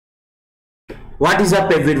What is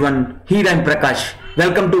up everyone? Here I am Prakash.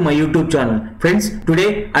 Welcome to my YouTube channel. Friends,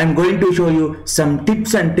 today I am going to show you some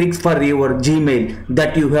tips and tricks for your Gmail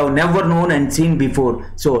that you have never known and seen before.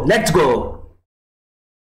 So let's go.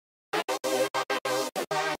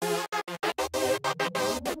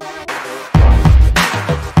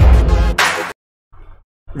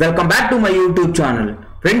 Welcome back to my YouTube channel.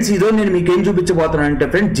 Friends ఈరోజు నేను మీకు ఏం చూపించబోతున్నాను అంటే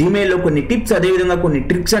friends జీమెయిల్లో కొన్ని tips అదేవిధంగా కొన్ని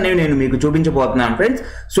tricks అనేవి నేను మీకు చూపించబోతున్నాను ఫ్రెండ్స్.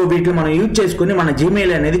 సో వీటిని మనం యూజ్ చేసుకుని మన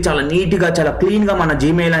జీమెయిల్ అనేది చాలా నీట్గా చాలా క్లీన్గా మన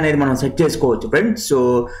జీమెయిల్ అనేది మనం సెట్ చేసుకోవచ్చు ఫ్రెండ్స్. సో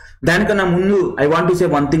దానికన్నా ముందు I want to say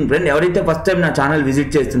one thing friend, ఎవరైతే ఫస్ట్ టైం నా ఛానల్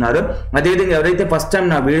విజిట్ చేస్తున్నారో అదేవిధంగా ఎవరైతే ఫస్ట్ టైం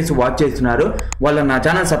నా వీడియోస్ వాచ్ చేస్తున్నారో వాళ్ళు నా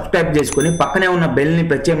ఛానల్ సబ్స్క్రైబ్ చేసుకుని పక్కనే ఉన్న బెల్ని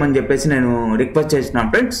ప్రెస్ చేయమని చెప్పేసి నేను రిక్వెస్ట్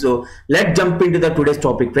చేస్తున్నాను friends. So let jump in to the today's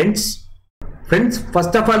topic friends.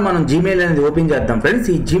 First of all మనం జీమెయిల్ అనేది ఓపెన్ చేద్దాం ఫ్రెండ్స్.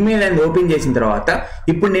 ఈ జీమెయిల్ అనేది ఓపెన్ చేసిన తర్వాత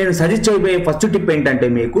ఇప్పుడు నేను సజెస్ట్ చేయబోయే ఫస్ట్ టిప్ ఏంటంటే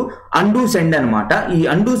మీకు అండూ సెండ్ అనమాట. ఈ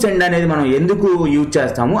అండూ సెండ్ అనేది మనం ఎందుకు యూజ్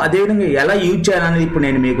చేస్తాము అదేవిధంగా ఎలా యూజ్ చేయాలనేది ఇప్పుడు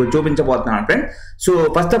నేను మీకు చూపించబోతున్నాను friends. So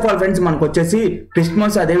first of all friends మనకు వచ్చేసి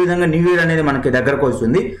క్రిస్మస్ అదేవిధంగా న్యూ ఇయర్ అనేది మనకి దగ్గరకు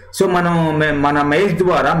వస్తుంది. సో మనం మన మెయిల్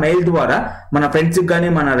ద్వారా మన ఫ్రెండ్స్కి కానీ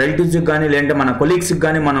మన రిలేటివ్స్కి కానీ లేదంటే మన కొలీగ్స్కి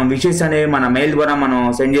కానీ మనం విషెస్ అనేవి మన మెయిల్ ద్వారా మనం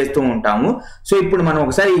సెండ్ చేస్తూ ఉంటాము. సో ఇప్పుడు మనం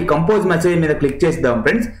ఒకసారి ఈ కంపోజ్ మెసేజ్ మీద క్లిక్ చేద్దాం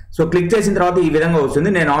ఫ్రెండ్స్. సో క్లిక్ చేసిన తర్వాత ఈ విధంగా వస్తుంది.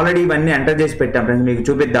 నేను ఆల్రెడీ ఇవన్నీ ఎంటర్ చేసి పెట్టాను ఫ్రెండ్స్ మీకు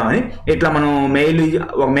చూపిద్దామని. ఇట్లా మనం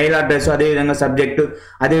ఒక మెయిల్ అడ్రస్ అదేవిధంగా సబ్జెక్ట్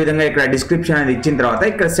అదేవిధంగా ఇక్కడ డిస్క్రిప్షన్ అనేది ఇచ్చిన తర్వాత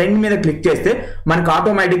ఇక్కడ సెండ్ మీద క్లిక్ చేస్తే మనకు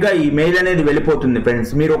ఆటోమేటిక్గా ఈ మెయిల్ అనేది వెళ్ళిపోతుంది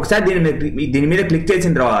ఫ్రెండ్స్. మీరు ఒకసారి దీని మీద క్లిక్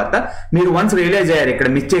చేసిన తర్వాత మీరు వన్స్ రియలైజ్ అయ్యారు ఇక్కడ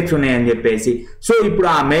మిస్టేక్స్ ఉన్నాయని చెప్పేసి. సో ఇప్పుడు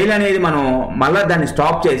ఆ మెయిల్ అనేది మనం మళ్ళీ దాన్ని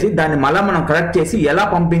స్టాప్ చేసి దాన్ని మళ్ళీ మనం కరెక్ట్ చేసి ఎలా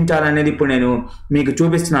పంపించాలనేది ఇప్పుడు నేను మీకు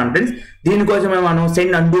చూపిస్తున్నాను ఫ్రెండ్స్. దీనికోసమే మనం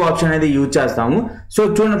సెండ్ అండూ ఆప్షన్ అనేది యూజ్ చేస్తాము. సో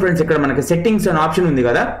చూడండి ఫ్రెండ్స్, ఇక్కడ మనకి సెట్టింగ్స్ అనే ఆప్షన్ ఉంది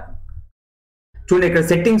కదా, చూడండి ఇక్కడ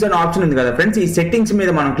సెట్టింగ్స్ అనే ఆప్షన్ ఉంది కదా ఫ్రెండ్స్. ఈ సెట్టింగ్స్ మీద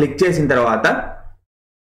మనం క్లిక్ చేసిన తర్వాత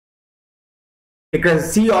ఇక్కడ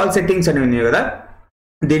సీ ఆల్ సెట్టింగ్స్ అని ఉంది కదా,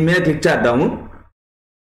 దీని మీద క్లిక్ చేద్దాము.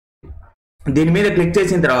 దీని మీద క్లిక్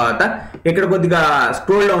చేసిన తర్వాత ఇక్కడ కొద్దిగా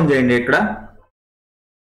స్క్రోల్ డౌన్ చేయండి. ఇక్కడ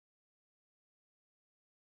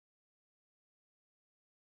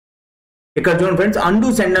చూడండి ఫ్రెండ్స్, అండూ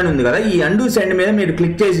సెండ్ అని ఉంది కదా, ఈ అండూ సెండ్ మీద మీరు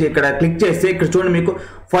క్లిక్ చేసి ఇక్కడ క్లిక్ చేస్తే ఇక్కడ చూడండి మీకు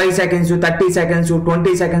 5 సెకండ్స్ 30 సెకండ్స్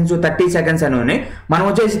 20 సెకండ్స్ 30 సెకండ్స్ అని ఉన్నాయి. మనం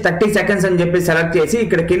వచ్చేసి 30 సెకండ్స్ అని చెప్పి సెలెక్ట్ చేసి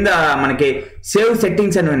ఇక్కడ కింద మనకి సేవ్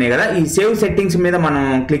సెట్టింగ్స్ అని ఉన్నాయి కదా, ఈ సేవ్ సెట్టింగ్స్ మీద మనం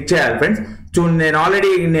క్లిక్ చేయాలి ఫ్రెండ్స్. చూడండి నేను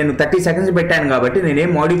ఆల్రెడీ 30 సెకండ్స్ పెట్టాను కాబట్టి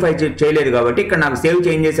నేనేం మోడిఫై చేయలేదు కాబట్టి ఇక్కడ నాకు సేవ్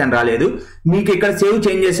చేంజెస్ అని రాలేదు. మీకు ఇక్కడ సేవ్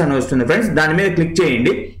చేంజెస్ అని వస్తుంది ఫ్రెండ్స్. దాని మీద క్లిక్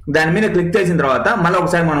చేయండి. దాని మీద క్లిక్ చేసిన తర్వాత మళ్ళీ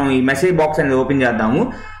ఒకసారి మనం ఈ మెసేజ్ బాక్స్ అనేది ఓపెన్ చేద్దాము.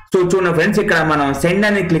 సో చూడండి ఫ్రెండ్స్, ఇక్కడ మనం సెండ్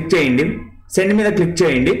అని క్లిక్ చేయండి. సెండ్ మీద క్లిక్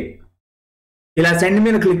చేయండి. ఇలా సెండ్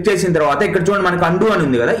మీద క్లిక్ చేసిన తర్వాత ఇక్కడ చూడండి మనకు అండూ అని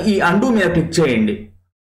ఉంది కదా, ఈ అండూ మీద క్లిక్ చేయండి.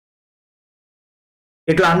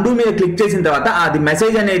 ఇట్లా అండూ మీద క్లిక్ చేసిన తర్వాత అది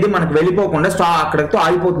మెసేజ్ అనేది మనకు వెళ్ళిపోకుండా అక్కడితో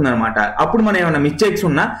ఆగిపోతుంది అనమాట. అప్పుడు మనం ఏమైనా మిస్టేక్స్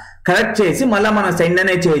ఉన్నా కరెక్ట్ చేసి మళ్ళీ మనం సెండ్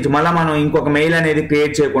అనేది చేయొచ్చు. మళ్ళీ మనం ఇంకొక మెయిల్ అనేది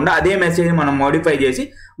క్రియేట్ చేయకుండా అదే మెసేజ్ మనం మోడిఫై చేసి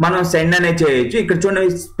మనం సెండ్ అనేది చేయొచ్చు. ఇక్కడ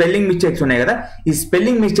చూడండి స్పెల్లింగ్ మిస్టేక్స్ ఉన్నాయి కదా, ఈ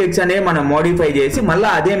స్పెల్లింగ్ మిస్టేక్స్ అనేవి మనం మోడిఫై చేసి మళ్ళీ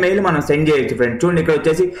అదే మెయిల్ మనం సెండ్ చేయొచ్చు ఫ్రెండ్స్. చూడండి ఇక్కడ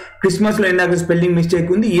వచ్చేసి క్రిస్మస్లో ఇందాక స్పెల్లింగ్ మిస్టేక్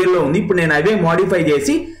ఉంది, ఇయర్లో ఉంది. ఇప్పుడు నేను అవే మోడిఫై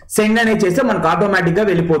చేసి సెండ్ అనేది చేస్తే మనకు ఆటోమేటిక్గా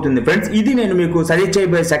వెళ్ళిపోతుంది ఫ్రెండ్స్. ఇది నేను మీకు సజెస్ట్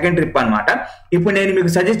చేయబోయే సెకండ్ ట్రిప్ అనమాట. ఇప్పుడు నేను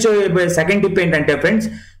మీకు సజెస్ట్ చేయబోయే సెకండ్ టిప్ ఏంటంటే ఫ్రెండ్స్,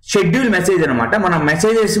 షెడ్యూల్ మెసేజ్ అనమాట. మనం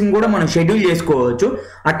మెసేజెస్ కూడా మనం షెడ్యూల్ చేసుకోవచ్చు.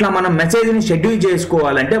 అట్లా మనం మెసేజ్ని షెడ్యూల్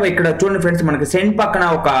చేసుకోవాలంటే ఇక్కడ చూడండి ఫ్రెండ్స్, మనకి సెండ్ పక్కన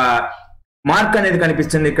ఒక మార్క్ అనేది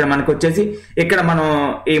కనిపిస్తుంది. ఇక్కడ మనకు వచ్చేసి ఇక్కడ మనం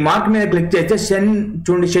ఈ మార్క్ మీద క్లిక్ చేస్తే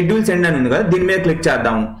చూడండి షెడ్యూల్ సెండ్ అని ఉంది కదా, దీని మీద క్లిక్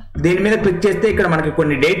చేద్దాము. దీని మీద క్లిక్ చేస్తే ఇక్కడ మనకి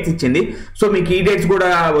కొన్ని డేట్స్ ఇచ్చింది. సో మీకు ఈ డేట్స్ కూడా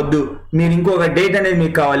వద్దు, మీరు ఇంకొక డేట్ అనేది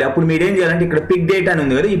మీకు కావాలి. అప్పుడు మీరు ఏం చేయాలంటే ఇక్కడ పిక్ డేట్ అని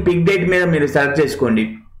ఉంది కదా, ఈ పిక్ డేట్ మీద మీరు సెలెక్ట్ చేసుకోండి.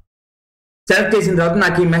 సెలెక్ట్ చేసిన తర్వాత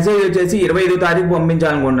నాకు ఈ మెసేజ్ వచ్చేసి 25వ తారీఖు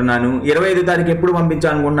పంపించాలనుకుంటున్నాను. 25వ తారీఖు ఎప్పుడు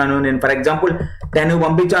పంపించాలనుకుంటున్నాను, నేను ఫర్ ఎగ్జాంపుల్ 10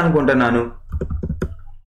 పంపించాలనుకుంటున్నాను.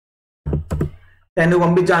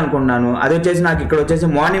 అది వచ్చేసి నాకు ఇక్కడ వచ్చేసి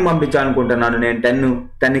మార్నింగ్ పంపించాలనుకుంటున్నాను. నేను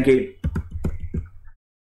 10కి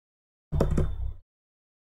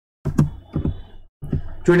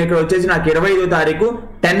చూడండి ఇక్కడ వచ్చేసి నాకు 25వ తారీఖు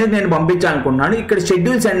 10 నేను పంపించాలనుకుంటున్నాను. ఇక్కడ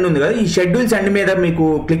షెడ్యూల్ సెండ్ ఉంది కదా, ఈ షెడ్యూల్ సెండ్ మీద మీకు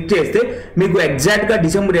క్లిక్ చేస్తే మీకు ఎగ్జాక్ట్గా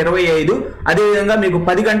డిసెంబర్ 25 అదేవిధంగా మీకు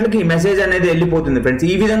 10 గంటలకి ఈ మెసేజ్ అనేది వెళ్ళిపోతుంది ఫ్రెండ్స్.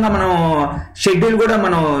 ఈ విధంగా మనం షెడ్యూల్ కూడా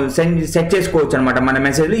మనం సెట్ చేసుకోవచ్చు అనమాట మన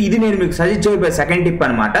మెసేజ్లో. ఇది నేను మీకు సజెస్ట్ చేయబోయే సెకండ్ టిప్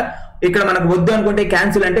అనమాట. ఇక్కడ మనకు వద్దు అనుకుంటే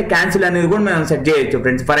క్యాన్సిల్ అంటే క్యాన్సిల్ అనేది కూడా మనం సెట్ చేయొచ్చు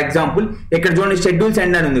ఫ్రెండ్స్. ఫర్ ఎగ్జాంపుల్ ఇక్కడ చూడండి షెడ్యూల్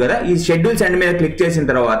సెండ్ అని ఉంది కదా, ఈ షెడ్యూల్ సెండ్ మీద క్లిక్ చేసిన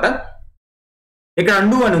తర్వాత ఇక్కడ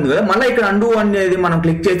అండూ అని ఉంది కదా, మళ్ళీ ఇక్కడ అండూ అనేది మనం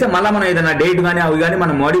క్లిక్ చేస్తే మళ్ళీ మనం ఏదైనా డేట్ కానీ అవి కానీ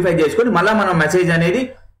మనం మోడిఫై చేసుకొని మళ్ళీ మనం మెసేజ్ అనేది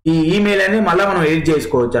ఈ ఈమెయిల్ అనేది మళ్ళీ మనం ఎడిట్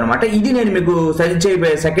చేసుకోవచ్చు అనమాట. ఇది నేను మీకు సజెస్ట్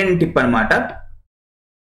చేయబోయే సెకండ్ టిప్ అనమాట.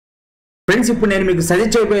 ఫ్రెండ్స్ ఇప్పుడు నేను మీకు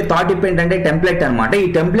సజెస్ట్ చేయబోయే థాట్ టిప్ ఏంటంటే టెంప్లెట్ అనమాట. ఈ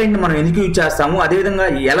టెంప్లెట్ ని మనం ఎందుకు యూజ్ చేస్తాము, అదేవిధంగా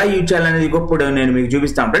ఎలా యూజ్ చేయాలనేది ఇప్పుడు నేను మీకు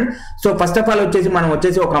చూపిస్తాను friends. So first of all మనం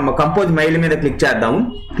ఒక కంపోజ్ మెయిల్ మీద క్లిక్ చేద్దాము.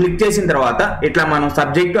 క్లిక్ చేసిన తర్వాత ఇట్లా మనం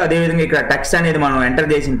సబ్జెక్ట్ అదేవిధంగా ఇక్కడ టెక్స్ట్ అనేది మనం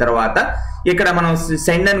ఎంటర్ చేసిన తర్వాత ఇక్కడ మనం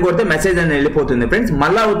సెండ్ అని కొడితే మెసేజ్ అనేది వెళ్ళిపోతుంది ఫ్రెండ్స్.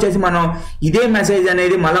 మళ్ళీ మనం ఇదే మెసేజ్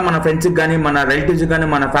అనేది మళ్ళీ మన ఫ్రెండ్స్కి కానీ మన రిలేటివ్స్ కానీ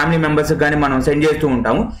మన ఫ్యామిలీ మెంబర్స్కి కానీ మనం సెండ్ చేస్తూ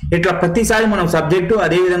ఉంటాము. ఇట్లా ప్రతిసారి మనం సబ్జెక్టు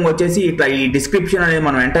అదేవిధంగా ఇట్లా ఈ డిస్క్రిప్షన్ అనేది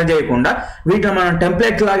మనం ఎంటర్ చేయకుండా వీటిని మనం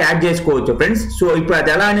టెంప్లెట్ లాగా యాడ్ చేసుకోవచ్చు ఫ్రెండ్స్. సో ఇప్పుడు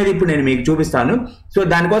అది ఎలా అనేది ఇప్పుడు నేను మీకు చూపిస్తాను. సో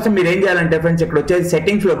దానికోసం మీరు ఏం చేయాలంటే ఫ్రెండ్స్ ఇక్కడ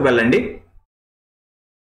సెట్టింగ్స్ లోకి వెళ్ళండి.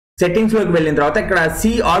 సెట్టింగ్స్ లోకి వెళ్ళిన తర్వాత ఇక్కడ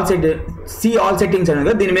సీ ఆల్ సెట్టింగ్స్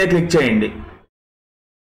అనేది దీని మీద క్లిక్ చేయండి.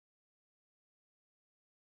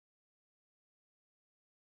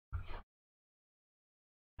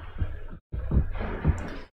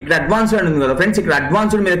 ఇక్కడ అడ్వాన్స్డ్ అని ఉంది కదా ఫ్రెండ్స్, ఇక్కడ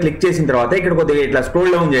అడ్వాన్స్డ్ మీద క్లిక్ చేసిన తర్వాత ఇక్కడ కొద్దిగా ఇట్లా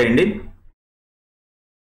స్క్రోల్ డౌన్ చేయండి.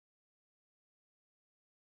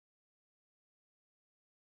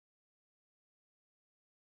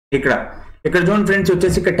 ఇక్కడ చూడండి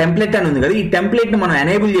ఫ్రెండ్స్ ఇక్కడ టెంప్లెట్ అని ఉంది కదా, ఈ టెంప్లెట్ ని మనం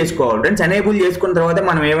ఎనేబుల్ చేసుకోవాలి ఫ్రెండ్స్. ఎనేబుల్ చేసుకున్న తర్వాత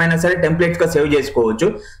మనం ఏమైనా సరే టెంప్లెట్స్ గా సేవ్ చేసుకోవచ్చు.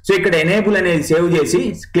 సో ఇక్కడ ఎనేబుల్ అనేది సేవ్ చేసి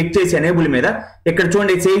క్లిక్ చేసి ఎనేబుల్ మీద ఇక్కడ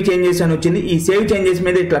చూడండి సేవ్ చేంజెస్ అని వచ్చింది. ఈ సేవ్ చేంజెస్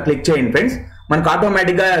మీద ఇట్లా క్లిక్ చేయండి ఫ్రెండ్స్. మనకు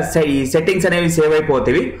ఆటోమేటిక్ గా ఈ సెట్టింగ్స్ అనేవి సేవ్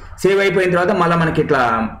అయిపోతాయి. సేవ్ అయిపోయిన తర్వాత మనకి ఇట్లా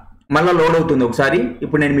లోడ్ అవుతుంది ఒకసారి.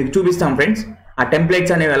 ఇప్పుడు నేను మీకు చూపిస్తాను ఫ్రెండ్స్ ఆ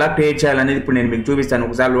టెంప్లెట్స్ అనేవి ఎలా క్రియేట్ చేయాలనేది ఇప్పుడు నేను మీకు చూపిస్తాను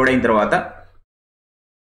ఒకసారి లోడ్ అయిన తర్వాత.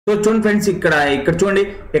 సో చూడండి ఫ్రెండ్స్ ఇక్కడ చూడండి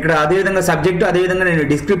ఇక్కడ అదేవిధంగా సబ్జెక్ట్ అదేవిధంగా నేను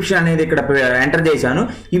డిస్క్రిప్షన్ అనేది ఇక్కడ ఎంటర్ చేశాను.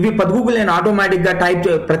 ఇవి పదుగులు నేను ఆటోమేటిక్ గా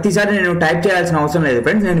ప్రతిసారి నేను టైప్ చేయాల్సిన అవసరం లేదు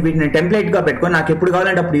ఫ్రెండ్స్. నేను వీటిని టెంప్లెట్ గా పెట్టుకొని నాకు ఎప్పుడు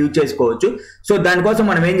కావాలంటే అప్పుడు యూజ్ చేసుకోవచ్చు. సో దానికోసం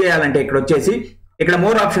మనం ఏం చేయాలంటే ఇక్కడ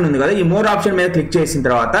మోర్ ఆప్షన్ ఉంది కదా, ఈ మోర్ ఆప్షన్ మీద క్లిక్ చేసిన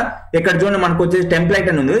తర్వాత ఇక్కడ చూడండి మనకు టెంప్లెట్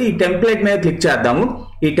అని ఉంది. ఈ టెంప్లెట్ మీద క్లిక్ చేద్దాము.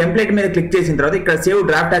 ఈ టెంప్లెట్ మీద క్లిక్ చేసిన తర్వాత ఇక్కడ save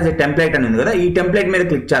draft as a template అని ఉంది కదా, ఈ టెంప్లెట్ మీద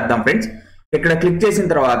క్లిక్ చేద్దాం ఫ్రెండ్స్. ఇక్కడ క్లిక్ చేసిన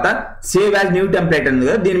తర్వాత సేవ్ యాజ్ న్యూ టెంప్లెట్ ఉంది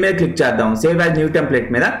కదా, దీని మీద క్లిక్ చేద్దాం సేవ్ యాజ్ న్యూ టెంప్లెట్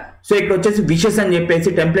మీద. సో ఇక్కడ విషెస్ అని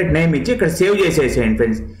చెప్పేసి టెంప్లెట్ నేమ్ ఇచ్చి ఇక్కడ సేవ్ చేసేసేయండి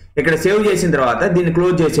ఫ్రెండ్స్. ఇక్కడ సేవ్ చేసిన తర్వాత దీన్ని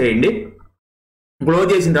క్లోజ్ చేసేయండి. క్లోజ్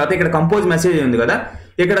చేసిన తర్వాత ఇక్కడ కంపోజ్ మెసేజ్ ఉంది కదా,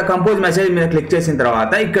 ఇక్కడ కంపోజ్ మెసేజ్ మీద క్లిక్ చేసిన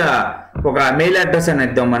తర్వాత ఇక్కడ ఒక మెయిల్ అడ్రస్ అని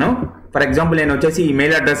ఇద్దాం మనం. ఫర్ ఎగ్జాంపుల్ నేను ఈ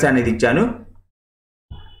మెయిల్ అడ్రస్ అనేది ఇచ్చాను.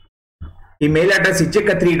 ఈ మెయిల్ అడ్రస్ ఇచ్చి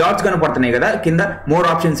ఇక్కడ 3 డాట్స్ కనపడుతున్నాయి కదా కింద మోర్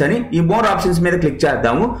ఆప్షన్స్ అని, ఈ మోర్ ఆప్షన్స్ మీద క్లిక్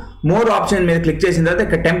చేద్దాము. మోర్ ఆప్షన్ మీద క్లిక్ చేసిన తర్వాత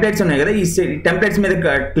ఇక్కడ టెంప్లెట్స్ ఉన్నాయి కదా, ఈ టెంప్లెట్స్ మీద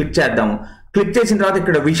క్లిక్ చేద్దాము. క్లిక్ చేసిన తర్వాత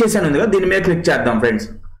ఇక్కడ విషెస్ అని ఉంది కదా, దీని మీద క్లిక్ చేద్దాం ఫ్రెండ్స్.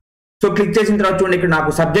 సో క్లిక్ చేసిన తర్వాత చూడండి ఇక్కడ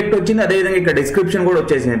నాకు సబ్జెక్ట్ వచ్చింది, అదేవిధంగా ఇక్కడ డిస్క్రిప్షన్ కూడా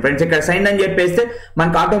వచ్చేసింది ఫ్రెండ్స్. ఇక్కడ సైన్ అని చెప్పేస్తే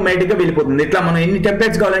మనకు ఆటోమేటిక్ గా వెళ్ళిపోతుంది. ఇట్లా మనం ఎన్ని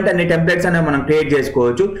టెంప్లెట్స్ కావాలంటే అన్ని టెంప్లెట్స్ అనేవి మనం క్రియేట్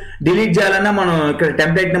చేసుకోవచ్చు. డిలీట్ చేయాలన్నా మనం ఇక్కడ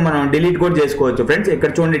టెంప్లెట్ ని మనం డిలీట్ కూడా చేసుకోవచ్చు ఫ్రెండ్స్.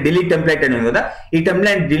 ఇక్కడ చూడండి డిలీట్ టెంప్లెట్ అనేది కదా, ఈ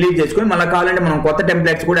టెంప్లెట్ డిలీట్ చేసుకొని మళ్ళీ కావాలంటే మనం కొత్త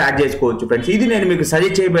టెంప్లెట్స్ కూడా యాడ్ చేసుకోవచ్చు ఫ్రెండ్స్. ఇది నేను మీకు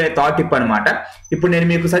సజెస్ట్ చేయబోయే థాట్ టిప్ అనమాట. ఇప్పుడు నేను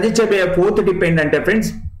మీకు సజెస్ట్ చేయబోయే 4th టిప్ ఏంటంటే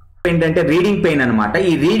ఫ్రెండ్స్ రీడింగ్ పెయిన్ అనమాట.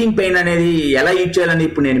 ఈ రీడింగ్ పెయిన్ అనేది ఎలా యూజ్ చేయాలని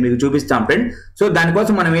ఇప్పుడు నేను మీకు చూపిస్తాను ఫ్రెండ్. సో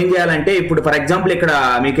దానికోసం మనం ఏం చేయాలంటే ఇప్పుడు ఫర్ ఎగ్జాంపుల్ ఇక్కడ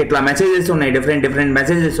మీకు ఇట్లా మెసేజెస్ ఉన్నాయి, డిఫరెంట్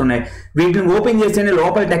మెసేజెస్ ఉన్నాయి. వీటిని ఓపెన్ చేస్తేనే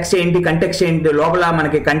లోపల టెక్స్ట్ ఏంటి కంటెక్స్ట్ ఏంటి లోపల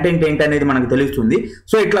మనకి కంటెంట్ ఏంటి అనేది మనకు తెలుస్తుంది.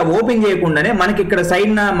 సో ఇట్లా ఓపెన్ చేయకుండానే మనకి ఇక్కడ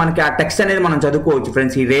సైడ్ మనకి ఆ టెక్స్ట్ అనేది మనం చదువుకోవచ్చు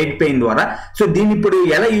ఫ్రెండ్స్ ఈ రీడ్ పెయిన్ ద్వారా. సో దీన్ని ఇప్పుడు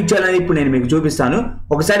ఎలా యూజ్ చేయాలని ఇప్పుడు నేను మీకు చూపిస్తాను.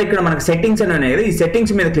 ఒకసారి ఇక్కడ మనకి సెట్టింగ్స్ అని ఉన్నాయి, ఈ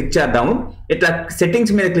సెట్టింగ్స్ మీద క్లిక్ చేద్దాము. ఇట్లా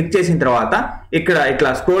సెట్టింగ్స్ మీద క్లిక్ చేసిన తర్వాత ఇక్కడ ఇట్లా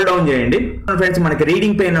స్క్రోల్ డౌన్ చేయండి ఫ్రెండ్స్. మనకి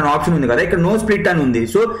రీడింగ్ పెయిన్ అనే ఆప్షన్ ఉంది కదా, ఇక్కడ నో స్ప్లిట్ అని ఉంది.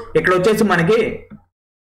 సో ఇక్కడ మనకి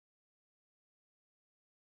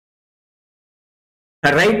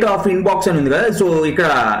రైట్ ఆఫ్ ఇన్బాక్స్ అని ఉంది కదా, సో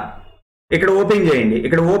ఇక్కడ ఓపెన్ చేయండి.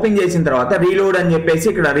 ఇక్కడ ఓపెన్ చేసిన తర్వాత రీలోడ్ అని చెప్పేసి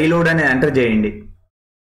ఇక్కడ రీలోడ్ అని ఎంటర్ చేయండి.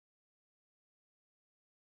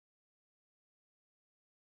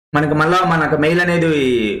 మనకు మెయిల్ అనేది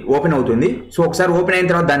ఓపెన్ అవుతుంది. సో ఒకసారి ఓపెన్ అయిన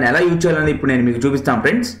తర్వాత దాన్ని ఎలా యూజ్ చేయాలని ఇప్పుడు నేను మీకు చూపిస్తాను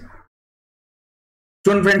ఫ్రెండ్స్.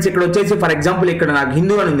 చూడండి ఫ్రెండ్స్ ఇక్కడ ఫర్ ఎగ్జాంపుల్ ఇక్కడ నాకు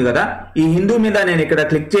హిందూ అని ఉంది కదా, ఈ హిందూ మీద నేను ఇక్కడ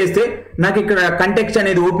క్లిక్ చేస్తే నాకు ఇక్కడ కంటెక్స్ట్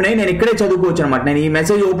అనేది ఓపెన్ అయ్యి నేను ఇక్కడే చదువుకోవచ్చు అనమాట. నేను ఈ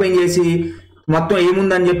మెసేజ్ ఓపెన్ చేసి మొత్తం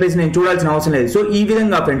ఏముందని చెప్పేసి నేను చూడాల్సిన అవసరం లేదు. సో ఈ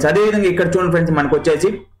విధంగా ఫ్రెండ్స్. అదే విధంగా ఇక్కడ చూడండి ఫ్రెండ్స్ మనకు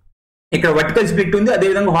ఇక్కడ వర్టికల్ స్ప్లిట్ ఉంది,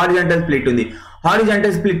 అదేవిధంగా హారిజాంటల్ స్ప్లిట్ ఉంది.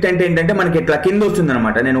 హారిజాంటల్ స్ప్లిట్ అంటే ఏంటంటే మనకి ఇట్లా కింద వస్తుంది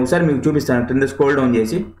అనమాట. నేను ఒకసారి మీకు చూపిస్తాను కింద స్క్రోల్ డౌన్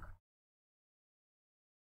చేసి.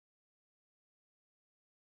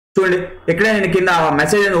 చూడండి ఇక్కడ నేను కింద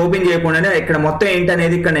మెసేజ్ అని ఓపెన్ చేయకుండానే ఇక్కడ మొత్తం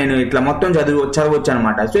ఏంటనేది ఇక్కడ నేను ఇట్లా మొత్తం చదవచ్చు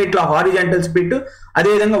అనమాట. సో ఇట్లా హారిజాంటల్ స్ప్లిట్,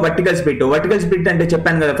 అదేవిధంగా వర్టికల్ స్ప్లిట్ అంటే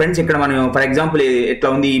చెప్పాను కదా ఫ్రెండ్స్. ఇక్కడ మనం ఫర్ ఎగ్జాంపుల్ ఇట్లా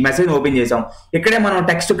ఉంది, ఈ మెసేజ్ ఓపెన్ చేసాం, ఇక్కడే మనం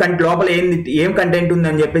టెక్స్ట్ లోపల ఏం కంటెంట్ ఉంది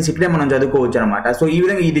అని చెప్పేసి ఇక్కడే మనం చదువుకోవచ్చు అనమాట. సో ఈ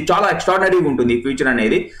విధంగా ఇది చాలా ఎక్స్ట్రాడనరీగా ఉంటుంది ఫ్యూచర్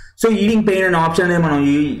అనేది. సో రీడింగ్ పెయిన్ అనే ఆప్షన్ అనేది మనం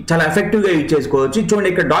చాలా ఎఫెక్టివ్ గా యూజ్ చేసుకోవచ్చు.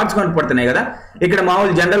 చూడండి ఇక్కడ డాట్స్ కనపడుతున్నాయి కదా, ఇక్కడ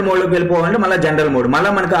మామూలు జనరల్ మోడ్ లోకి వెళ్ళిపోవాలంటే మళ్ళీ జనరల్ మోడ్,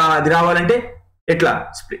 మళ్ళీ మనకు అది రావాలంటే ఇట్లా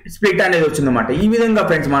స్ప్లిట్ అనేది వచ్చిందన్నమాట. ఈ విధంగా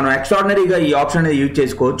ఫ్రెండ్స్ మనం ఎక్స్ట్రాడినరీగా ఈ ఆప్షన్ అనేది యూజ్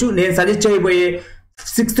చేసుకోవచ్చు. నేను సజెస్ట్ చేయబోయే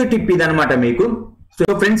 6th టిప్ ఇదనమాట మీకు. సో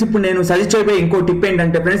ఫ్రెండ్స్ ఇప్పుడు నేను సజెస్ట్ చేయబోయే ఇంకో టిప్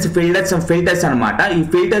ఏంటంటే ఫ్రెండ్స్ ఫిల్టర్స్ అనమాట. ఈ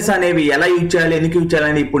ఫిల్టర్స్ అనేవి ఎలా యూజ్ చేయాలి, ఎందుకు యూజ్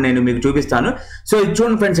చేయాలని ఇప్పుడు నేను మీకు చూపిస్తాను. సో ఇది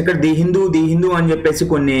చూడండి ఫ్రెండ్స్, ఇక్కడ ది హిందూ అని చెప్పేసి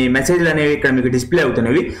కొన్ని మెసేజ్లు అనేవి ఇక్కడ మీకు డిస్ప్లే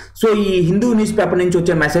అవుతున్నవి. సో ఈ హిందూ న్యూస్ పేపర్ నుంచి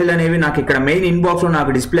వచ్చే మెసేజ్లు అనేవి నాకు ఇక్కడ మెయిన్ ఇన్బాక్స్ లో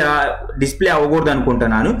నాకు డిస్ప్లే అవ్వకూడదు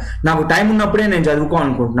అనుకుంటున్నాను. నాకు టైం ఉన్నప్పుడే నేను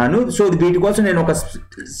చదువుకోవాలనుకుంటున్నాను. సో వీటి కోసం నేను ఒక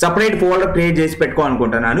సపరేట్ ఫోల్డర్ క్రియేట్ చేసి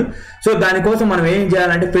పెట్టుకోవాలనుకుంటున్నాను. సో దానికోసం మనం ఏం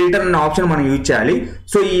చేయాలంటే ఫిల్టర్ అనే ఆప్షన్ మనం యూజ్ చేయాలి.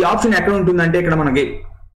 సో ఈ ఆప్షన్ ఎక్కడ ఉంటుందంటే ఇక్కడ మనకి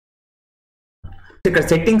ఇక్కడ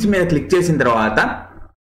సెట్టింగ్స్ మీద క్లిక్ చేసిన తర్వాత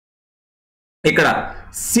ఇక్కడ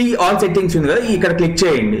సీ ఆల్ సెట్టింగ్స్ ఉంది కదా, ఇక్కడ క్లిక్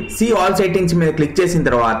చేయండి. సీ ఆల్ సెట్టింగ్స్ మీద క్లిక్ చేసిన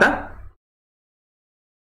తర్వాత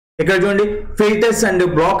ఇక్కడ చూడండి ఫిల్టర్స్ అండ్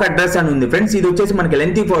బ్లాక్ అడ్రస్ అని ఉంది ఫ్రెండ్స్. ఇది వచ్చేసి మనకి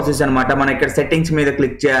లెంతీ ప్రాసెస్ అనమాట. మనం ఇక్కడ సెట్టింగ్స్ మీద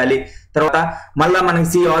క్లిక్ చేయాలి, తర్వాత మళ్ళీ మనకి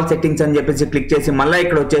సీ ఆల్ సెట్టింగ్స్ అని చెప్పేసి క్లిక్ చేసి మళ్ళీ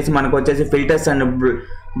ఇక్కడ వచ్చేసి మనకు వచ్చేసి ఫిల్టర్స్ అండ్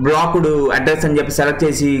బ్లాక్డ్ అడ్రస్ అని చెప్పి సెలెక్ట్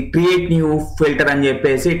చేసి క్రియేట్ న్యూ ఫిల్టర్ అని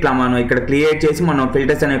చెప్పేసి ఇట్లా మనం ఇక్కడ క్రియేట్ చేసి మనం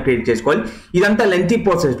ఫిల్టర్స్ అనేవి క్రియేట్ చేసుకోవాలి. ఇదంతా లెంతీ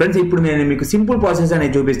ప్రాసెస్ ఫ్రెండ్స్. ఇప్పుడు నేను మీకు సింపుల్ ప్రాసెస్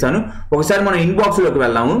అనేది చూపిస్తాను. ఒకసారి మనం ఇన్బాక్స్ లోకి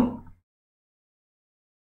వెళ్దాము.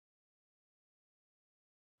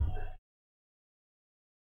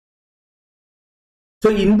 సో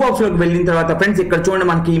ఇన్బాక్స్ లోకి వెళ్ళిన తర్వాత ఫ్రెండ్స్ ఇక్కడ చూడండి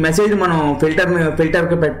మనకి ఈ మెసేజ్ మనం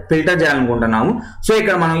ఫిల్టర్ చేయాలనుకుంటున్నాము. సో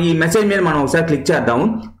ఇక్కడ మనం ఈ మెసేజ్ మీద మనం ఒకసారి క్లిక్ చేద్దాము.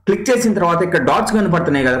 క్లిక్ చేసిన తర్వాత ఇక్కడ డాట్స్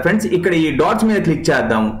కనపడుతున్నాయి కదా ఫ్రెండ్స్, ఇక్కడ ఈ డాట్స్ మీద క్లిక్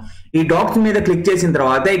చేద్దాము. ఈ డాట్స్ మీద క్లిక్ చేసిన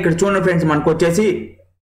తర్వాత ఇక్కడ చూడండి ఫ్రెండ్స్ మనకు వచ్చేసి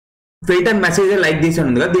ఫిల్టర్ మెసేజ్ లైక్ దిస్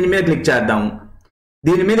అని ఉంది కదా, దీని మీద క్లిక్ చేద్దాము.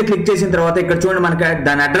 దీని మీద క్లిక్ చేసిన తర్వాత ఇక్కడ చూడండి మనకి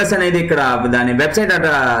దాని అడ్రస్ అనేది ఇక్కడ దాని వెబ్సైట్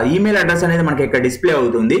ఈమెయిల్ అడ్రస్ అనేది మనకి ఇక్కడ డిస్ప్లే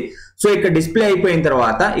అవుతుంది. సో ఇక్కడ డిస్ప్లే అయిపోయిన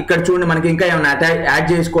తర్వాత ఇక్కడ చూడండి మనకి ఇంకా ఏమైనా యాడ్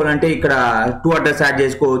చేసుకోవాలంటే ఇక్కడ టు అడ్రస్ యాడ్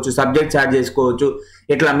చేసుకోవచ్చు, సబ్జెక్ట్స్ యాడ్ చేసుకోవచ్చు,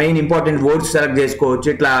 ఇట్లా మెయిన్ ఇంపార్టెంట్ వర్డ్స్ సెలెక్ట్ చేసుకోవచ్చు,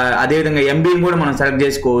 ఇట్లా అదేవిధంగా ఎంబీని కూడా మనం సెలెక్ట్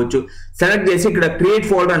చేసుకోవచ్చు. సెలెక్ట్ చేసి ఇక్కడ క్రియేట్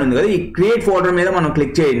ఫోల్డర్ అని ఉంది కదా, ఈ క్రియేట్ ఫోల్డర్ మీద మనం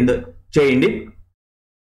క్లిక్ చేయండి.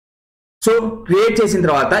 సో క్రియేట్ చేసిన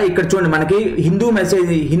తర్వాత ఇక్కడ చూడండి మనకి హిందూ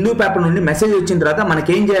పేపర్ నుండి మెసేజ్ వచ్చిన తర్వాత మనకి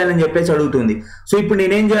ఏం చేయాలని చెప్పేసి అడుగుతుంది. సో ఇప్పుడు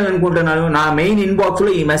నేనేం చేయాలనుకుంటున్నాను, నా మెయిన్ ఇన్బాక్స్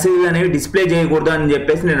లో ఈ మెసేజ్ అనేవి డిస్ప్లే చేయకూడదు అని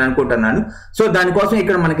చెప్పేసి నేను అనుకుంటున్నాను. సో దానికోసం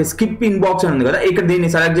ఇక్కడ మనకి స్కిప్ ఇన్బాక్స్ అని ఉంది కదా, ఇక్కడ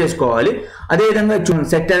దీన్ని సెలెక్ట్ చేసుకోవాలి. అదేవిధంగా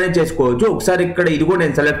సెట్ అనేది చేసుకోవచ్చు. ఒకసారి ఇక్కడ ఇది కూడా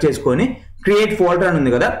నేను సెలెక్ట్ చేసుకొని క్రియేట్ ఫోల్డర్ అని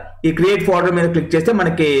ఉంది కదా, ఈ క్రియేట్ ఫోల్డర్ మీద క్లిక్ చేస్తే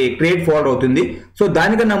మనకి క్రియేట్ ఫోల్డర్ అవుతుంది. సో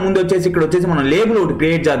దానికన్నా ముందు వచ్చేసి ఇక్కడ వచ్చేసి మనం లేబుల్ ఒకటి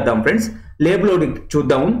క్రియేట్ చేద్దాం ఫ్రెండ్స్. లేబుల్ ఒకటి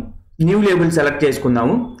చూద్దాము. న్యూ లేబుల్ సెలెక్ట్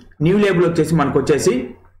చేసుకుందాము. న్యూ లేబుల్ వచ్చేసి మనకు వచ్చేసి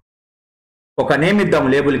ఒక నేమ్ ఇద్దాము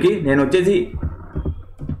లేబుల్కి. నేను వచ్చేసి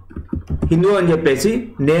హిందూ అని చెప్పేసి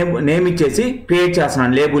నేమ్ ఇచ్చేసి క్రియేట్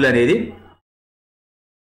చేస్తున్నాను లేబుల్ అనేది.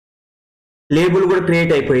 లేబుల్ కూడా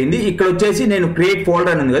క్రియేట్ అయిపోయింది. ఇక్కడ వచ్చేసి నేను క్రియేట్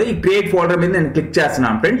ఫోల్డర్ అని ఉంది కదా, ఈ క్రియేట్ ఫోల్డర్ మీద నేను క్లిక్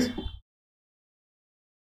చేస్తున్నాను ఫ్రెండ్స్.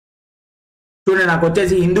 చూడండి నాకు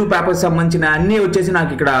వచ్చేసి హిందూ పేపర్స్ సంబంధించిన అన్ని వచ్చేసి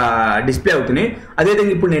నాకు ఇక్కడ డిస్ప్లే అవుతున్నాయి.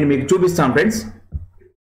 అదేవిధంగా ఇప్పుడు నేను మీకు చూపిస్తాను ఫ్రెండ్స్.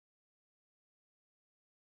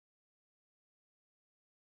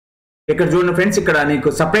 ఇక్కడ చూడండి ఫ్రెండ్స్, ఇక్కడ నీకు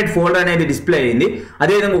సపరేట్ ఫోల్డర్ అనేది డిస్ప్లే అయింది.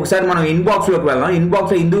 అదేవిధంగా ఒకసారి మనం ఇన్బాక్స్ లోకి వెళ్దాం.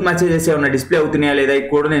 ఇన్బాక్స్ లో హిందూ మెసేజెస్ ఏమైనా డిస్ప్లే అవుతున్నాయా లేదా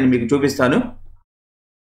కూడా నేను మీకు చూపిస్తాను.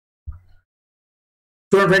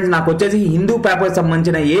 చూడండి ఫ్రెండ్స్, నాకు వచ్చేసి హిందూ పేపర్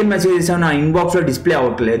సంబంధించిన ఏ మెసేజెస్ నా ఇన్బాక్స్ లో డిస్ప్లే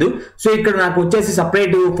అవ్వట్లేదు. సో ఇక్కడ నాకు వచ్చేసి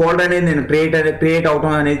సపరేట్ ఫోల్డర్ అనేది నేను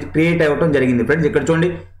క్రియేట్ అవటం జరిగింది ఫ్రెండ్స్. ఇక్కడ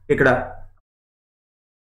చూడండి, ఇక్కడ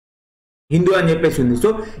హిందూ అని చెప్పేసి ఉంది. సో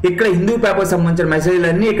ఇక్కడ హిందూ పేపర్ సంబంధించిన మెసేజ్లు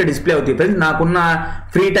అన్ని ఇక్కడ డిస్ప్లే అవుతాయి ఫ్రెండ్స్. నాకున్న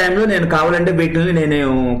ఫ్రీ టైంలో నేను కావాలంటే వీటిని నేను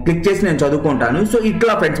క్లిక్ చేసి నేను చదువుకుంటాను. సో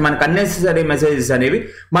ఇట్లా ఫ్రెండ్స్ మనకు అన్నెసెసరీ మెసేజెస్ అనేవి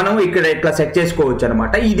మనం ఇక్కడ ఇట్లా సెట్ చేసుకోవచ్చు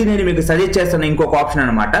అనమాట. ఇది నేను మీకు సజెస్ట్ చేస్తాను ఇంకొక ఆప్షన్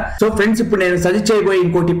అనమాట. సో ఫ్రెండ్స్ ఇప్పుడు నేను సజెస్ట్ చేయబోయే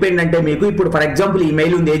ఇంకో టిప్ ఏంటంటే, మీకు ఇప్పుడు ఫర్ ఎగ్జాంపుల్ ఈ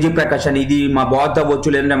మెయిల్ ఉంది ఏజీ ప్రకాష్ అని, ఇది మా బాస్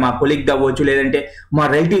అవ్వచ్చు, లేదంటే మా కొలీగ్ అవ్వచ్చు, లేదంటే మా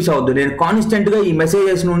రిలేటివ్స్ అవ్వద్దు. నేను కాన్స్టెంట్ గా ఈ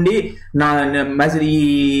మెసేజెస్ నుండి ఈ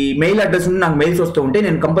మెయిల్ అడ్రస్ నుండి నాకు మెయిల్స్ వస్తూ ఉంటే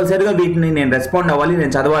నేను కంపల్సరీగా వీటిని నేను రెస్పాండ్ అవ్వాలి,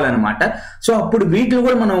 నేను చదవాలన్నమాట. సో అప్పుడు వీటిని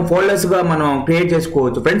కూడా మనం ఫోల్డర్స్ గా మనం క్రియేట్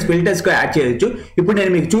చేసుకోవచ్చు ఫ్రెండ్స్, ఫిల్టర్స్ గా యాడ్ చేయొచ్చు. ఇప్పుడు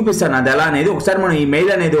నేను మీకు చూపిస్తాను అది ఎలా అనేది. ఒకసారి మనం ఈ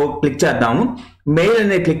మెయిల్ అనేది క్లిక్ చేద్దాము. మెయిల్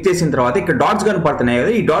అనేది క్లిక్ చేసిన తర్వాత ఇక్కడ డాట్స్ కనపడుతున్నాయి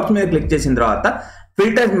కదా, ఈ డాట్స్ మీద క్లిక్ చేసిన తర్వాత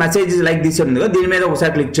ఫిల్టర్ మెసేజెస్ లైక్ దిస్ ఉంది కదా, దీని మీద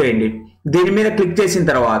ఒకసారి క్లిక్ చేయండి. దీని మీద క్లిక్ చేసిన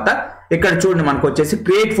తర్వాత ఇక్కడ చూడండి మనకు వచ్చేసి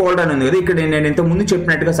క్రియేట్ ఫోల్డర్ అని ఉంది కదా, ఇక్కడ నేను ఇంతకు ముందు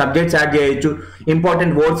చెప్పినట్టుగా సబ్జెక్ట్స్ యాడ్ చేయొచ్చు,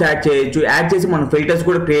 ఇంపార్టెంట్ వర్డ్స్ యాడ్ చేసి మనం ఫిల్టర్స్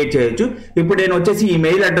కూడా క్రియేట్ చేయొచ్చు. ఇప్పుడు నేను వచ్చేసి ఈ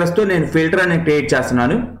మెయిల్ అడ్రస్ తో నేను ఫిల్టర్ అనేది క్రియేట్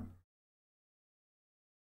చేస్తున్నాను.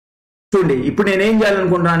 చూడండి ఇప్పుడు నేను ఏం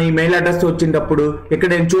చేయాలనుకుంటున్నాను, ఈ మెయిల్ అడ్రస్ తో వచ్చినప్పుడు ఇక్కడ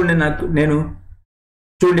నేను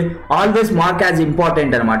చూడండి ఆల్వేస్ మార్క్ యాజ్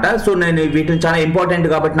ఇంపార్టెంట్ అనమాట. సో నేను వీటిని చాలా ఇంపార్టెంట్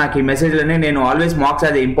కాబట్టి నాకు ఈ మెసేజ్లని నేను ఆల్వేస్ మార్క్స్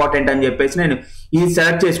యాజ్ ఇంపార్టెంట్ అని చెప్పేసి నేను ఇది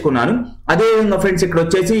సెలెక్ట్ చేసుకున్నాను. అదేవిధంగా ఫ్రెండ్స్ ఇక్కడ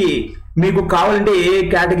వచ్చేసి మీకు కావాలంటే ఏ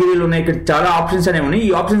కేటగిరీలు ఉన్నాయి, ఇక్కడ చాలా ఆప్షన్స్ అనేవి ఉన్నాయి. ఈ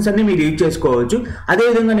ఆప్షన్స్ అన్ని మీరు యూజ్ చేసుకోవచ్చు.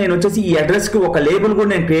 అదేవిధంగా నేను వచ్చేసి ఈ అడ్రస్కి ఒక లేబుల్ కూడా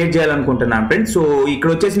నేను క్రియేట్ చేయాలనుకుంటున్నాను ఫ్రెండ్స్. సో ఇక్కడ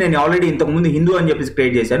వచ్చేసి నేను ఆల్రెడీ ఇంతకుముందు హిందూ అని చెప్పేసి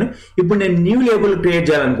క్రియేట్ చేశాను. ఇప్పుడు నేను న్యూ లేబుల్ క్రియేట్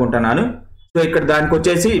చేయాలనుకుంటున్నాను. సో ఇక్కడ దానికి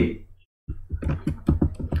వచ్చేసి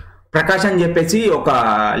ప్రకాష్ అని చెప్పేసి ఒక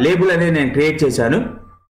లేబుల్ అనేది నేను క్రియేట్ చేశాను.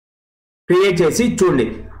 క్రియేట్ చేసి చూడండి,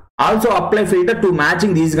 also apply filter to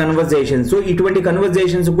matching these conversations. So ఇటువంటి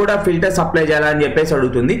కన్వర్జేషన్స్ కూడా ఫిల్టర్స్ అప్లై చేయాలని చెప్పేసి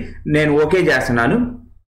అడుగుతుంది. నేను ఓకే చేస్తున్నాను.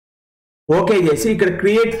 ఓకే చేసి ఇక్కడ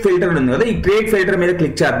క్రియేట్ ఫిల్టర్ ఉంది కదా, ఈ క్రియేట్ ఫిల్టర్ మీద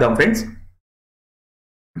క్లిక్ చేద్దాం ఫ్రెండ్స్.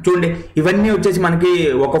 చూడండి, ఇవన్నీ వచ్చేసి మనకి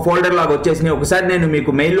ఒక ఫోల్డర్ లాగా వచ్చేసినాయి. ఒకసారి నేను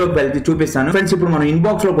మీకు మెయిల్లోకి వెళ్తే చూపిస్తాను ఫ్రెండ్స్. ఇప్పుడు మనం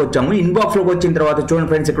ఇన్బాక్స్ లోకి వచ్చాము. ఇన్బాక్స్ లోకి వచ్చిన తర్వాత చూడండి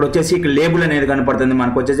ఫ్రెండ్స్, ఇక్కడ వచ్చేసి ఇక్కడ లేబుల్ అనేది కనపడుతుంది.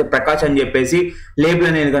 మనకు వచ్చేసి ప్రకాష్ అని చెప్పేసి లేబుల్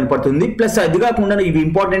అనేది కనపడుతుంది. ప్లస్ అది కాకుండా ఇవి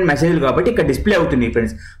ఇంపార్టెంట్ మెసేజ్లు కాబట్టి ఇక్కడ డిస్ప్లే అవుతుంది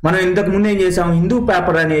ఫ్రెండ్స్. మనం ఇంతకు ముందు ఏం చేసాము, హిందూ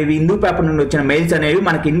పేపర్ నుండి వచ్చిన మెయిల్స్ అనేవి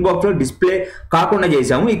మనకి ఇన్బాక్స్ లో డిస్ప్లే కాకుండా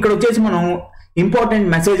చేసాము. ఇక్కడ వచ్చేసి మనం ఇంపార్టెంట్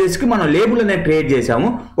మెసేజెస్ కి మనం లేబుల్ అనేది క్రియేట్ చేసాము.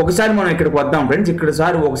 ఒకసారి మనం ఇక్కడికి వద్దాం ఫ్రెండ్స్.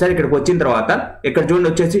 ఒకసారి ఇక్కడికి వచ్చిన తర్వాత ఇక్కడ చూడండి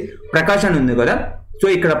వచ్చేసి ప్రకాష్ అని ఉంది కదా. సో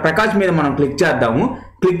ఇక్కడ ప్రకాష్ మీద మనం క్లిక్ చేద్దాము.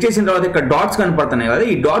 క్లిక్ చేసిన తర్వాత ఇక్కడ డాట్స్ కనపడుతున్నాయి కదా,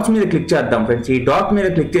 ఈ డాట్స్ మీద క్లిక్ చేద్దాం ఫ్రెండ్స్. ఈ డాట్ మీద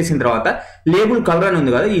క్లిక్ చేసిన తర్వాత లేబుల్ కలర్ అని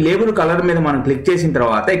ఉంది కదా, ఈ లేబుల్ కలర్ మీద మనం క్లిక్ చేసిన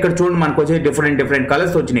తర్వాత ఇక్కడ చూడండి మనకు వచ్చే డిఫరెంట్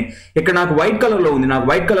కలర్స్ వచ్చినాయి. ఇక్కడ నాకు వైట్ కలర్ లో ఉంది, నాకు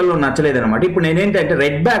వైట్ కలర్ లో నచ్చలేదు అనమాట. ఇప్పుడు నేనేంటంటే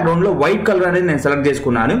రెడ్ బ్యాక్గ్రౌండ్ లో వైట్ కలర్ అనేది నేను సెలెక్ట్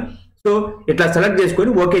చేసుకున్నాను. సో ఇట్లా సెలెక్ట్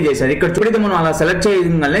చేసుకొని ఓకే చేశారు. ఇక్కడ చూడండి మనం అలా సెలెక్ట్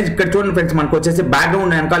చేయగానే ఇక్కడ చూడండి ఫ్రెండ్స్, మనకు వచ్చేసి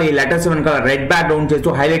బ్యాక్గ్రౌండ్ వెనకాల ఈ లెటర్స్ వెనకాల రెడ్ బ్యాక్గ్రౌండ్ చేస్తూ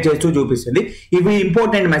హైలైట్ చేస్తూ చూపిస్తుంది. ఇవి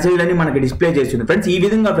ఇంపార్టెంట్ మెసేజ్ అని మనకి డిస్ప్లే చేస్తుంది ఫ్రెండ్స్. ఈ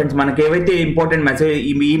విధంగా ఫ్రెండ్స్ మనకి ఏవైతే ఇంపార్టెంట్ మెసేజ్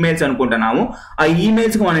ఈమెయిల్స్ అనుకుంటున్నామో ఆ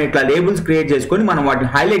ఈమెయిల్స్ కి మనం ఇట్లా లేబుల్స్ క్రియేట్ చేసుకొని మనం వాటిని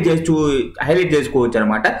హైలైట్ చేసుకోవచ్చు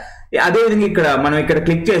అనమాట. అదేవిధంగా మనం ఇక్కడ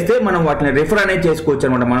క్లిక్ చేస్తే మనం వాటిని రిఫర్ అనేది చేసుకోవచ్చు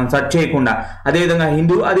అనమాట, మనం సెర్చ్ చేయకుండా. అదేవిధంగా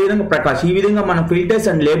హిందూ, అదేవిధంగా ప్రకాష్, ఈ విధంగా మనం ఫిల్టర్స్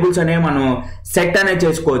అండ్ లేబుల్స్ అనేవి మనం సెట్ అనేది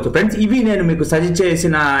చేసుకోవచ్చు ఫ్రెండ్స్. ఇవి నేను మీకు సజెస్ట్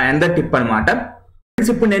చేసిన ఎందర్ టిప్ అనమాట.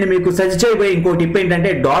 ఇప్పుడు నేను మీకు సజెస్ట్ చేయబోయే ఇంకో టిప్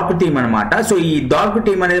ఏంటంటే డార్క్ థీమ్ అనమాట. సో ఈ డార్క్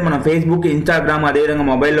థీమ్ అనేది మనం ఫేస్బుక్, ఇన్స్టాగ్రామ్, అదేవిధంగా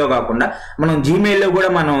మొబైల్లో కాకుండా మనం జీమెయిల్లో కూడా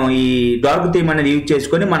మనం ఈ డార్క్ థీమ్ అనేది యూజ్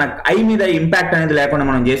చేసుకొని మన ఐ మీద ఇంపాక్ట్ అనేది లేకుండా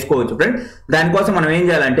మనం చేసుకోవచ్చు ఫ్రెండ్. దానికోసం మనం ఏం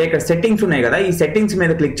చేయాలంటే ఇక్కడ సెట్టింగ్స్ ఉన్నాయి కదా, ఈ సెట్టింగ్స్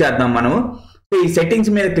మీద క్లిక్ చేద్దాం మనం. సో ఈ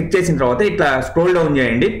సెట్టింగ్స్ మీద క్లిక్ చేసిన తర్వాత ఇట్లా స్క్రోల్ డౌన్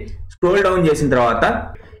చేయండి. స్క్రోల్ డౌన్ చేసిన తర్వాత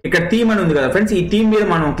ఇక్కడ థీమ్ అని ఉంది కదా ఫ్రెండ్స్, ఈ థీమ్ మీద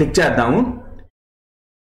మనం క్లిక్ చేద్దాము.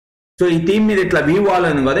 సో ఈ థీమ్ మీద ఇట్లా వ్యూ వాల్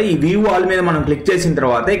ఉంది కదా, ఈ వ్యూ వాల్ మీద మనం క్లిక్ చేసిన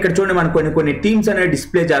తర్వాత ఇక్కడ చూడండి మనకు కొన్ని థీమ్స్ అనేవి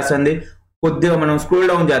డిస్ప్లే చేస్తుంది. కొద్దిగా మనం స్క్రోల్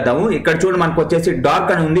డౌన్ చేద్దాము. ఇక్కడ చూడండి మనకు వచ్చేసి డార్క్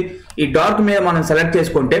అని ఉంది. ఈ డార్క్ మీద మనం సెలెక్ట్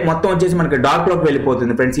చేసుకుంటే మొత్తం వచ్చేసి మనకి డార్క్ లోకి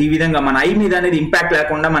వెళ్ళిపోతుంది ఫ్రెండ్స్. ఈ విధంగా మన ఐ మీద అనేది ఇంపాక్ట్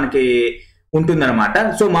లేకుండా మనకి ఉంటుందన్నమాట.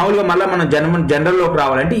 సో మామూలుగా మళ్ళీ మనం జనరల్లోకి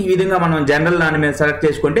రావాలంటే ఈ విధంగా మనం జనరల్ దాని మీద సెలెక్ట్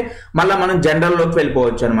చేసుకుంటే మళ్ళీ మనం జనరల్లోకి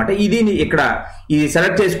వెళ్ళిపోవచ్చు అనమాట. ఇది ఇక్కడ ఇది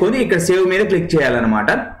సెలెక్ట్ చేసుకొని ఇక్కడ సేవ్ మీద క్లిక్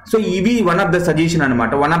చేయాలన్నమాట. సో ఇవి వన్ ఆఫ్ ద సజెషన్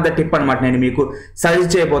అనమాట, వన్ ఆఫ్ ద టిప్ అనమాట. నేను మీకు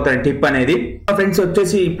సజెస్ట్ చేయబోతాను టిప్ అనేది ఫ్రెండ్స్.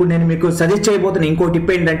 వచ్చేసి ఇప్పుడు నేను మీకు సజెస్ట్ చేయబోతున్న ఇంకో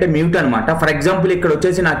టిప్ ఏంటంటే మ్యూట్ అనమాట. ఫర్ ఎగ్జాంపుల్ ఇక్కడ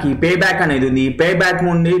వచ్చేసి నాకు ఈ పే బ్యాక్ అనేది ఉంది. ఈ పే బ్యాక్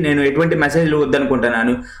నుండి నేను ఎటువంటి మెసేజ్లు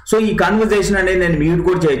వద్దనుకుంటున్నాను. సో ఈ కాన్వర్సేషన్ అనేది నేను మ్యూట్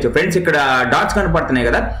కూడా చేయొచ్చు ఫ్రెండ్స్. ఇక్కడ డాట్స్ కనపడుతున్నాయి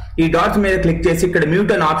కదా, ఈ డాట్స్ మీద క్లిక్ చేసి ఇక్కడ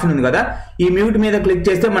మ్యూట్ అనే ఆప్షన్ ఉంది కదా, ఈ మ్యూట్ మీద క్లిక్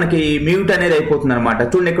చేస్తే మనకి మ్యూట్ అనేది అయిపోతుంది అనమాట.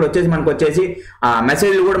 చూడండి ఇక్కడ వచ్చేసి మనకు వచ్చేసి ఆ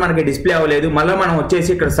మెసేజ్లు కూడా మనకి డిస్ప్లే అవ్వలేదు. మళ్ళీ మనం వచ్చేసి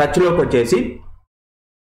ఇక్కడ సెర్చ్ లోకి వచ్చేసి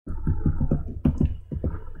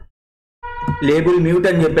లేబుల్ మ్యూట్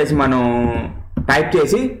అని చెప్పేసి మనం టైప్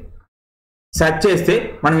చేసి సెర్చ్ చేస్తే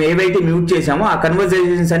మనం ఏవైతే మ్యూట్ చేసామో ఆ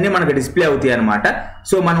కన్వర్సేషన్స్ అన్ని మనకి డిస్ప్లే అవుతాయి అనమాట.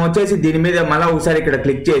 సో మనం వచ్చేసి దీని మీద మళ్ళీ ఒకసారి ఇక్కడ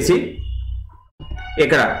క్లిక్ చేసి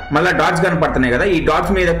ఇక్కడ మళ్ళీ డాట్స్ కనపడుతున్నాయి కదా, ఈ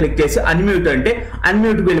డాట్స్ మీద క్లిక్ చేసి అన్మ్యూట్ అంటే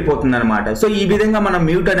అన్మ్యూట్ వెళ్ళిపోతుంది అనమాట. సో ఈ విధంగా మనం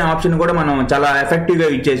మ్యూట్ అనే ఆప్షన్ కూడా మనం చాలా ఎఫెక్టివ్ గా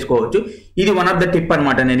యూజ్ చేసుకోవచ్చు. ఇది వన్ ఆఫ్ ద టిప్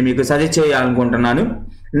అనమాట, నేను మీకు సజెస్ట్ చేయాలనుకుంటున్నాను.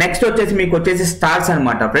 నెక్స్ట్ వచ్చేసి మీకు వచ్చేసి స్టార్స్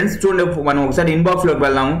అనమాట ఫ్రెండ్స్. చూడండి మనం ఒకసారి ఇన్బాక్స్ లోకి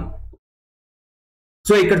వెళ్దాము.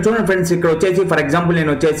 సో ఇక్కడ చూడండి ఫ్రెండ్స్, ఇక్కడ వచ్చేసి ఫర్ ఎగ్జాంపుల్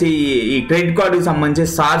నేను వచ్చేసి ఈ క్రెడిట్ కార్డుకి సంబంధించి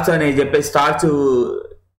స్టార్స్ అని చెప్పేసి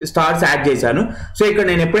స్టార్స్ యాడ్ చేశాను. సో ఇక్కడ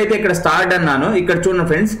నేను ఎప్పుడైతే ఇక్కడ స్టార్ట్ అన్నానో ఇక్కడ చూడండి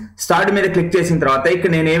ఫ్రెండ్స్, స్టార్ట్ మీద క్లిక్ చేసిన తర్వాత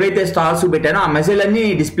ఇక్కడ నేను ఏవైతే స్టార్స్ పెట్టానో ఆ మెసేజ్ అన్ని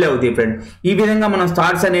డిస్ప్లే అవుతాయి ఫ్రెండ్. ఈ విధంగా మనం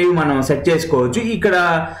స్టార్స్ అనేవి మనం సెట్ చేసుకోవచ్చు. ఇక్కడ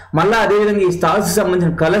మళ్ళీ అదేవిధంగా ఈ స్టార్స్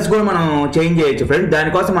సంబంధించిన కలర్స్ కూడా మనం చేంజ్ చేయొచ్చు ఫ్రెండ్.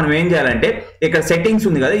 దానికోసం మనం ఏం చేయాలంటే ఇక్కడ సెట్టింగ్స్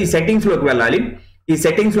ఉంది కదా, ఈ సెట్టింగ్స్ లోకి వెళ్ళాలి. ఈ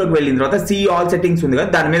సెట్టింగ్స్ లోకి వెళ్ళిన తర్వాత సీ ఆల్ సెట్టింగ్స్ ఉంది కదా,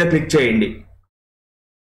 దాని మీద క్లిక్ చేయండి.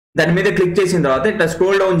 దాని మీద క్లిక్ చేసిన తర్వాత ఇట్లా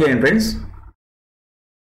స్క్రోల్ డౌన్ చేయండి ఫ్రెండ్స్.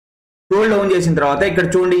 స్క్రోల్ డౌన్ చేసిన తర్వాత ఇక్కడ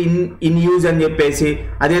చూడండి ఇన్ యూజ్ అని చెప్పేసి,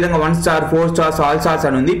 అదేవిధంగా 1 స్టార్, 4 స్టార్స్, ఆల్ స్టార్స్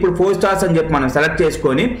అని ఉంది. ఇప్పుడు 4 స్టార్స్ అని చెప్పి మనం సెలెక్ట్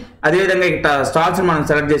చేసుకొని అదేవిధంగా ఇట్లా స్టార్స్ మనం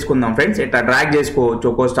సెలెక్ట్ చేసుకుందాం ఫ్రెండ్స్. ఇట్లా డ్రాగ్ చేసుకోవచ్చు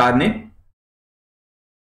ఒక్కో స్టార్ ని.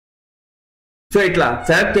 సో ఇట్లా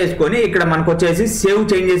సెలెక్ట్ చేసుకొని ఇక్కడ మనకు వచ్చేసి సేవ్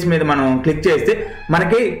చేంజెస్ మీద మనం క్లిక్ చేస్తే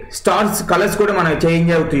మనకి స్టార్స్ కలర్స్ కూడా మనకి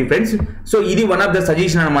చేంజ్ అవుతాయి ఫ్రెండ్స్. సో ఇది వన్ ఆఫ్ ద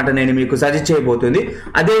సజెషన్ అనమాట నేను మీకు సజెస్ట్ చేయబోతుంది.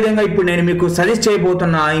 అదేవిధంగా ఇప్పుడు నేను మీకు సజెస్ట్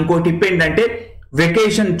చేయబోతున్న ఇంకో టిప్ ఏంటంటే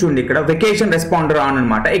వెకేషన్. చూడండి ఇక్కడ వెకేషన్ రెస్పాండర్ ఆన్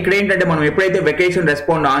అనమాట. ఇక్కడ ఏంటంటే మనం ఎప్పుడైతే వెకేషన్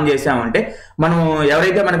రెస్పాండ్ ఆన్ చేసామంటే మనం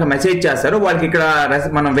ఎవరైతే మనకు మెసేజ్ చేస్తారో వాళ్ళకి ఇక్కడ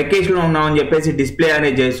మనం వెకేషన్ లో ఉన్నామని చెప్పేసి డిస్ప్లే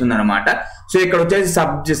అనేది చేస్తుంది అనమాట. సో ఇక్కడ వచ్చేసి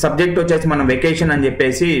సబ్జెక్ట్ వచ్చేసి మనం వెకేషన్ అని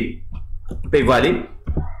చెప్పేసి ఇవ్వాలి.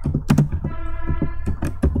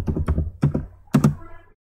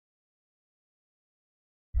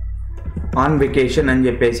 ఆన్ వెకేషన్ అని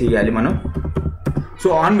చెప్పేసి ఇవ్వాలి మనం. సో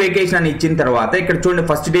ఆన్ వెకేషన్ అని ఇచ్చిన తర్వాత ఇక్కడ చూడండి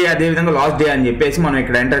ఫస్ట్ డే అదేవిధంగా లాస్ట్ డే అని చెప్పేసి మనం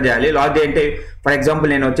ఇక్కడ ఎంటర్ చేయాలి. లాస్ట్ డే అంటే ఫర్ ఎగ్జాంపుల్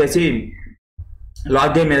నేను వచ్చేసి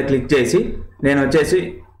లాస్ట్ డే మీద క్లిక్ చేసి నేను వచ్చేసి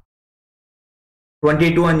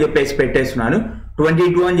 22 అని చెప్పేసి పెట్టేస్తున్నాను.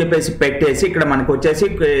 22 అని చెప్పేసి పెట్టేసి ఇక్కడ మనకు వచ్చేసి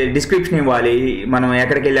డిస్క్రిప్షన్ ఇవ్వాలి. మనం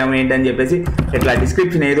ఎక్కడికి వెళ్ళాము ఏంటని చెప్పేసి ఇట్లా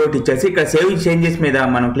డిస్క్రిప్షన్ ఏదో ఒకటి ఇచ్చేసి ఇక్కడ సేవ్ చేంజెస్ మీద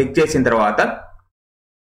మనం క్లిక్ చేసిన తర్వాత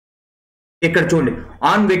ఇక్కడ చూడండి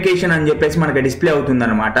ఆన్ వెకేషన్ అని చెప్పేసి మనకి డిస్ప్లే అవుతుంది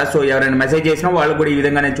అనమాట. సో ఎవరైనా మెసేజ్ చేసినా వాళ్ళకు కూడా ఈ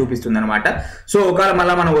విధంగానే చూపిస్తుంది అనమాట. సో ఒకవేళ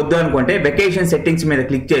మళ్ళీ మనం వద్దు అనుకుంటే వెకేషన్ సెట్టింగ్స్ మీద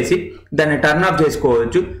క్లిక్ చేసి దాన్ని టర్న్ ఆఫ్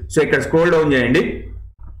చేసుకోవచ్చు. సో ఇక్కడ స్క్రోల్ డౌన్ చేయండి.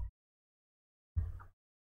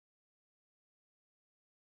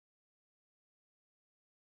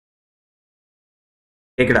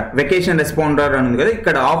 ఇక్కడ వెకేషన్ రెస్పాండర్ అని ఉంది కదా,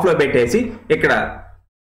 ఇక్కడ ఆఫ్ లో పెట్టేసి ఇక్కడ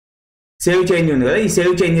సేవ్ చేంజ్ ఉంది కదా, ఈ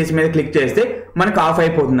సేవ్ చేంజెస్ మీద క్లిక్ చేస్తే మనకు ఆఫ్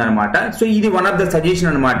అయిపోతుంది అనమాట. సో ఇది వన్ ఆఫ్ ద సజెషన్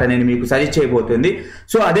అనమాట నేను మీకు సజెస్ట్ చేయబోతుంది.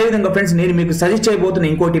 సో అదేవిధంగా ఫ్రెండ్స్ నేను మీకు సజెస్ట్ చేయబోతున్న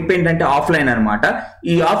ఇంకో టిప్ ఏంటంటే ఆఫ్లైన్ అనమాట.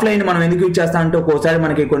 ఈ ఆఫ్లైన్ మనం ఎందుకు యూజ్ చేస్తాం అంటే ఒక్కోసారి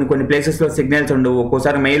మనకి కొన్ని ప్లేసెస్ లో సిగ్నల్స్ ఉండవు,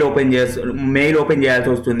 ఒక్కోసారి మెయిల్ ఓపెన్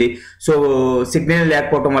చేయాల్సి వస్తుంది. సో సిగ్నల్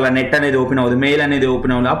లేకపోవడం వల్ల నెట్ అనేది ఓపెన్ అవ్వదు, మెయిల్ అనేది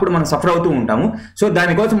ఓపెన్ అవ్వదు, అప్పుడు మనం సఫర్ అవుతూ ఉంటాము. సో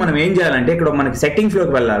దానికోసం మనం ఏం చేయాలంటే ఇక్కడ మనకి సెట్టింగ్స్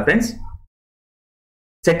లోకి వెళ్ళాలి ఫ్రెండ్స్.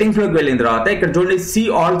 సెట్టింగ్స్ లోకి వెళ్ళిన తర్వాత ఇక్కడ చూడండి సీ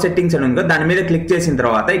ఆల్ సెట్టింగ్స్ అని ఉంది కదా, దాని మీద క్లిక్ చేసిన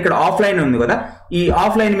తర్వాత ఇక్కడ ఆఫ్లైన్ ఉంది కదా, ఈ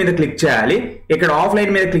ఆఫ్లైన్ మీద క్లిక్ చేయాలి. ఇక్కడ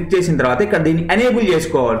ఆఫ్లైన్ మీద క్లిక్ చేసిన తర్వాత ఇక్కడ దీన్ని ఎనేబుల్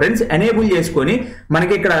చేసుకోవాలి ఫ్రెండ్స్. ఎనేబుల్ చేసుకొని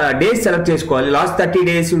మనకి ఇక్కడ డేస్ సెలెక్ట్ చేసుకోవాలి. లాస్ట్ 30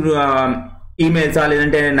 days ఈమెయిల్సా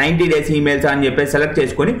లేదంటే 90 days ఈమెయిల్సా అని చెప్పేసి సెలెక్ట్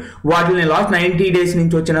చేసుకొని వాటిని లాస్ట్ 90 days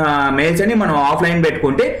నుంచి వచ్చిన మెయిల్స్ అని మనం ఆఫ్లైన్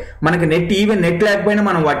పెట్టుకుంటే మనకి ఈవెన్ నెట్ లేకపోయినా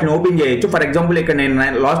మనం వాటిని ఓపెన్ చేయొచ్చు. ఫర్ ఎగ్జాంపుల్ ఇక్కడ నేను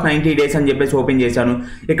లాస్ట్ 90 days అని చెప్పేసి ఓపెన్ చేశాను.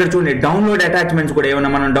 ఇక్కడ చూడండి డౌన్లోడ్ అటాచ్మెంట్స్ కూడా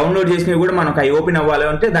ఏమైనా మనం డౌన్లోడ్ చేసినవి కూడా మనకు అవి ఓపెన్ అవ్వాలి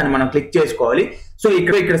అంటే దాన్ని మనం క్లిక్ చేసుకోవాలి. సో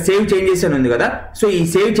ఇక్కడ సేవ్ చేంజెస్ అని ఉంది కదా, సో ఈ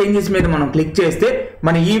సేవ్ చేంజెస్ మీద మనం క్లిక్ చేస్తే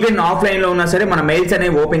మన ఈవెన్ ఆఫ్లైన్ లో ఉన్నా సరే మన మెయిల్స్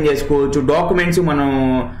అనేవి ఓపెన్ చేసుకోవచ్చు. డాక్యుమెంట్స్ మనం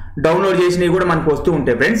డౌన్లోడ్ చేసినవి కూడా మనకు వస్తూ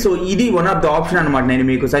ఉంటాయి ఫ్రెండ్స్. సో ఇది వన్ ఆఫ్ ద ఆప్షన్ అనమాట నేను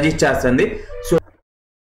మీకు సజెస్ట్ చేస్తుంది.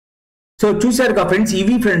 సో చూసారు కదా ఫ్రెండ్స్,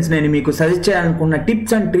 ఇవి ఫ్రెండ్స్ నేను మీకు సజెస్ట్ చేయాలనుకున్న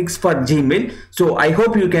tips and tricks for Gmail. So I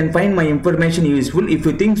hope you can find my information useful. If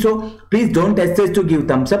you think so please don't hesitate to give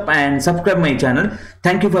Thums up and subscribe my channel.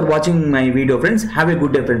 Thank you for watching my video friends. Have a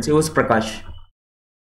good day friends. It was Prakash.